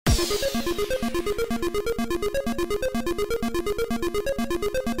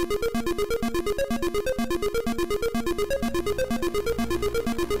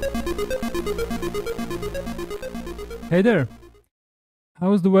Hey there!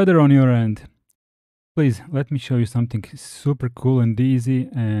 How's the weather on your end? Please, let me show you something super cool and easy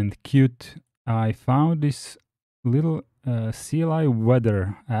and cute. I found this little CLI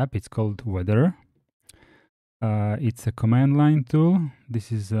weather app. It's called Weather. It's a command line tool.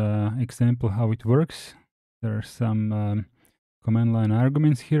 This is an example how it works. There are some command line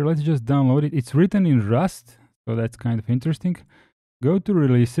arguments here. Let's just download it. It's written in Rust, so that's kind of interesting. Go to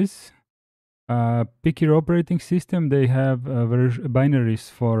releases. Pick your operating system. They have binaries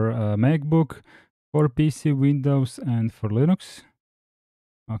for MacBook, for PC, Windows, and for Linux.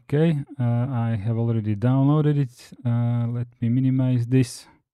 Okay, I have already downloaded it. Let me minimize this.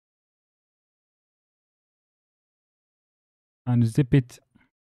 Unzip it.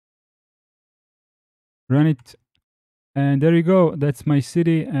 Run it. And there you go. That's my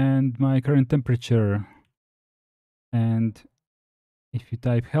city and my current temperature. And if you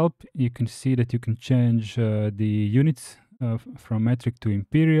type help, you can see that you can change the units from metric to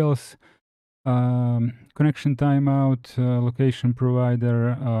imperials, connection timeout, location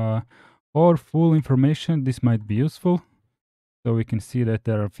provider, or full information. This might be useful. So we can see that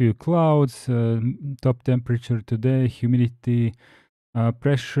there are a few clouds, top temperature today, humidity,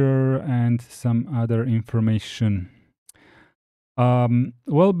 pressure, and some other information.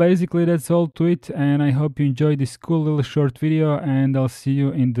 Well, basically that's all to it, and I hope you enjoyed this cool little short video, and I'll see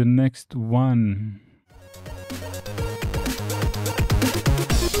you in the next one.